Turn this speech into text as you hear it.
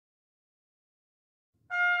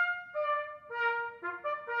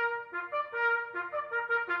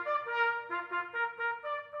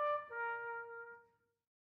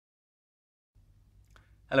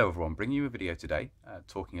Hello everyone, bringing you a video today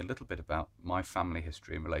talking a little bit about my family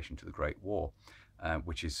history in relation to the Great War,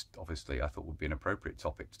 which is obviously I thought would be an appropriate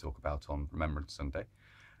topic to talk about on Remembrance Sunday.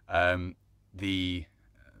 These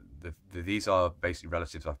are basically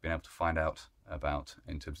relatives I've been able to find out about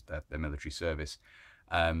in terms of their military service.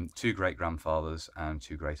 Two great-grandfathers and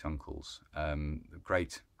two great-uncles.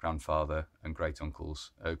 Great-grandfather and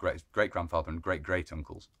great-uncles, great-grandfather and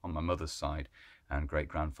great-great-uncles on my mother's side, and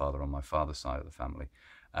great-grandfather on my father's side of the family.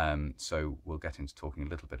 So we'll get into talking a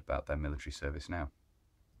little bit about their military service now.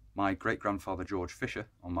 My great-grandfather George Fisher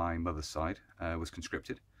on my mother's side was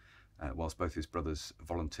conscripted, whilst both his brothers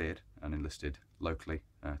volunteered and enlisted locally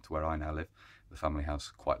to where I now live. The family has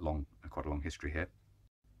quite a long history here.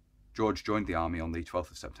 George joined the army on the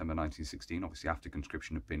 12th of September 1916, obviously after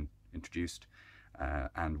conscription had been introduced,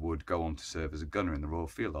 and would go on to serve as a gunner in the Royal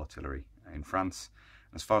Field Artillery in France.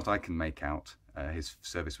 As far as I can make out, his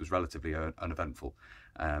service was relatively uneventful.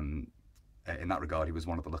 In that regard, he was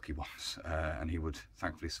one of the lucky ones, and he would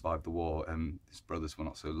thankfully survive the war. His brothers were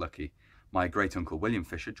not so lucky. My great-uncle William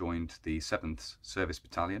Fisher joined the 7th Service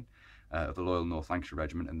Battalion of the Loyal North Lancashire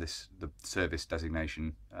Regiment, and the service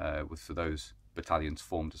designation was for those battalions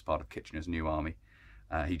formed as part of Kitchener's new army.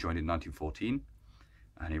 He joined in 1914,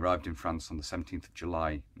 and he arrived in France on the 17th of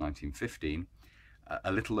July 1915.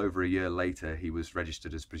 A little over a year later, he was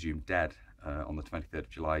registered as presumed dead on the 23rd of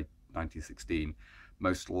July 1916,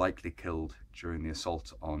 most likely killed during the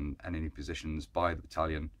assault on enemy positions by the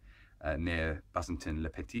battalion near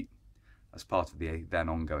Bazentin-le-Petit as part of the then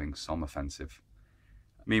ongoing Somme offensive.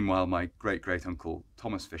 Meanwhile, my great-great-uncle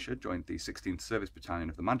Thomas Fisher joined the 16th Service Battalion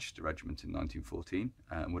of the Manchester Regiment in 1914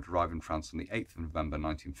 and would arrive in France on the 8th of November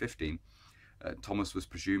 1915. Thomas was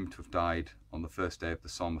presumed to have died on the first day of the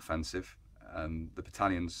Somme offensive. The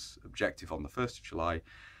battalion's objective on the 1st of July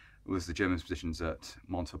was the German positions at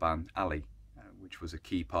Montauban Alley, which was a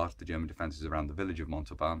key part of the German defences around the village of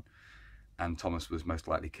Montauban, and Thomas was most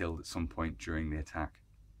likely killed at some point during the attack.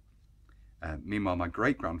 Meanwhile, my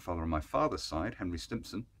great-grandfather on my father's side, Henry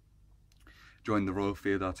Stimpson, joined the Royal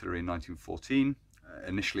Field Artillery in 1914,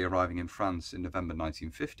 initially arriving in France in November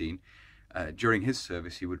 1915. During his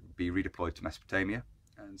service, he would be redeployed to Mesopotamia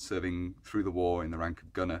and serving through the war in the rank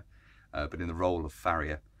of gunner, but in the role of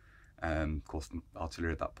farrier. Of course,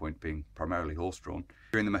 artillery at that point being primarily horse-drawn.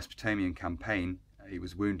 During the Mesopotamian campaign, he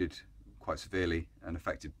was wounded quite severely and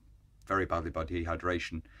affected very badly by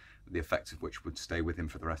dehydration, the effects of which would stay with him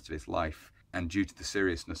for the rest of his life. And due to the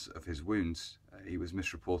seriousness of his wounds, he was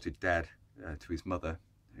misreported dead to his mother,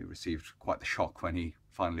 who received quite the shock when he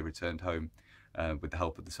finally returned home with the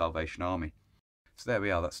help of the Salvation Army. So there we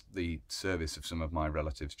are, that's the service of some of my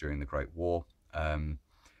relatives during the Great War.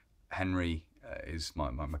 Henry is my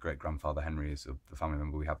great-grandfather. Henry is the family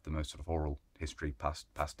member we have the most sort of oral history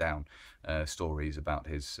passed down, stories about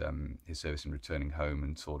his service and returning home,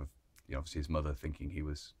 and sort of, you know, obviously his mother thinking he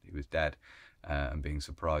was dead and being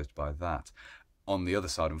surprised by that. On the other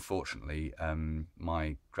side, unfortunately,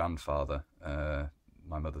 my grandfather,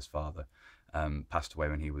 my mother's father, passed away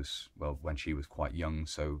when she was quite young,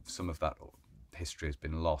 so some of that history has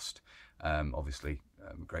been lost. Obviously,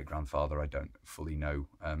 great-grandfather, I don't fully know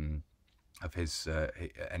of his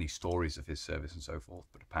any stories of his service and so forth,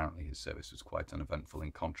 but apparently his service was quite uneventful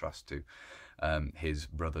in contrast to his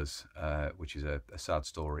brothers, which is a sad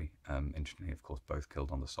story. Interestingly, of course, both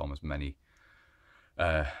killed on the Somme, as many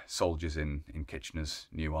soldiers in Kitchener's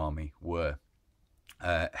new army were.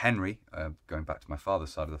 Henry, going back to my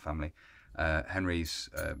father's side of the family, Henry's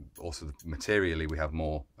also materially we have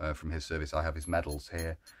more from his service. I have his medals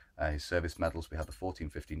here, his service medals. We have the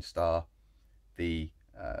 14-15 Star, the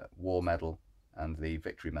War Medal, and the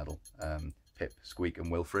Victory Medal, Pip, Squeak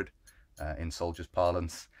and Wilfred in soldiers'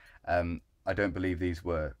 parlance. I don't believe these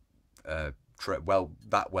were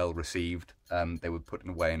well received. They were put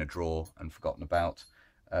away in a drawer and forgotten about,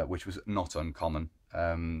 which was not uncommon.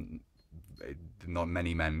 Not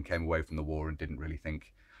many men came away from the war and didn't really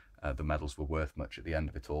think the medals were worth much at the end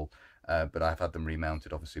of it all, but I've had them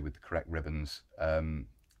remounted, obviously with the correct ribbons,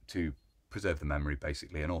 to preserve the memory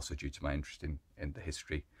basically, and also due to my interest in the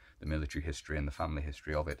history, the military history and the family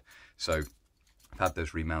history of it. So I've had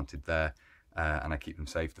those remounted there, and I keep them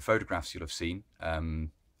safe. The photographs you'll have seen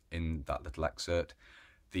in that little excerpt,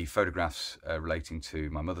 the photographs relating to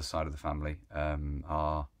my mother's side of the family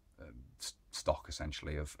are stock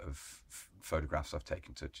essentially of photographs I've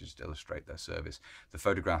taken to just illustrate their service. The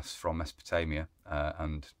photographs from Mesopotamia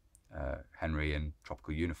and Henry in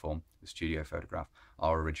tropical uniform, the studio photograph,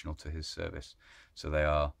 are original to his service. So they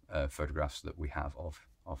are photographs that we have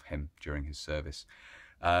of him during his service.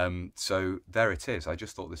 So there it is. I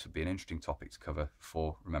just thought this would be an interesting topic to cover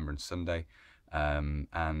for Remembrance Sunday. and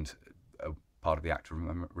part of the act of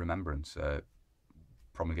remembrance,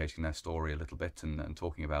 promulgating their story a little bit and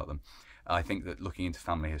talking about them. I think that looking into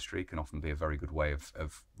family history can often be a very good way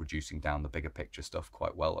of reducing down the bigger picture stuff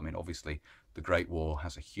quite well. I mean, obviously, the Great War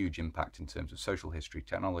has a huge impact in terms of social history,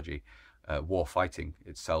 technology, war fighting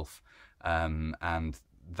itself, and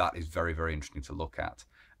that is very, very interesting to look at.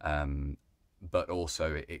 But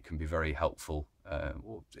also, it can be very helpful,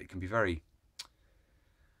 it can be very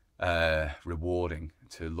rewarding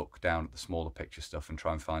to look down at the smaller picture stuff and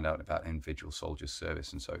try and find out about individual soldiers'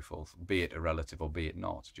 service and so forth, be it a relative or be it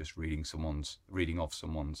not. Just reading of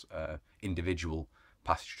someone's individual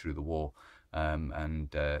passage through the war,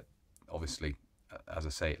 and obviously, as I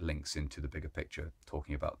say, it links into the bigger picture,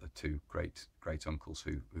 talking about the two great uncles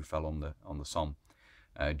who fell on the Somme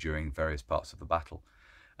during various parts of the battle.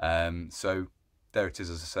 So there it is.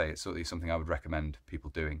 As I say, it's certainly something I would recommend people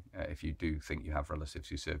doing. If you do think you have relatives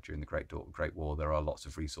who served during the Great War, there are lots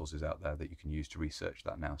of resources out there that you can use to research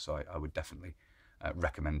that now. So I would definitely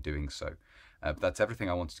recommend doing so. But that's everything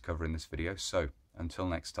I wanted to cover in this video. So until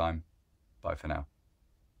next time, bye for now.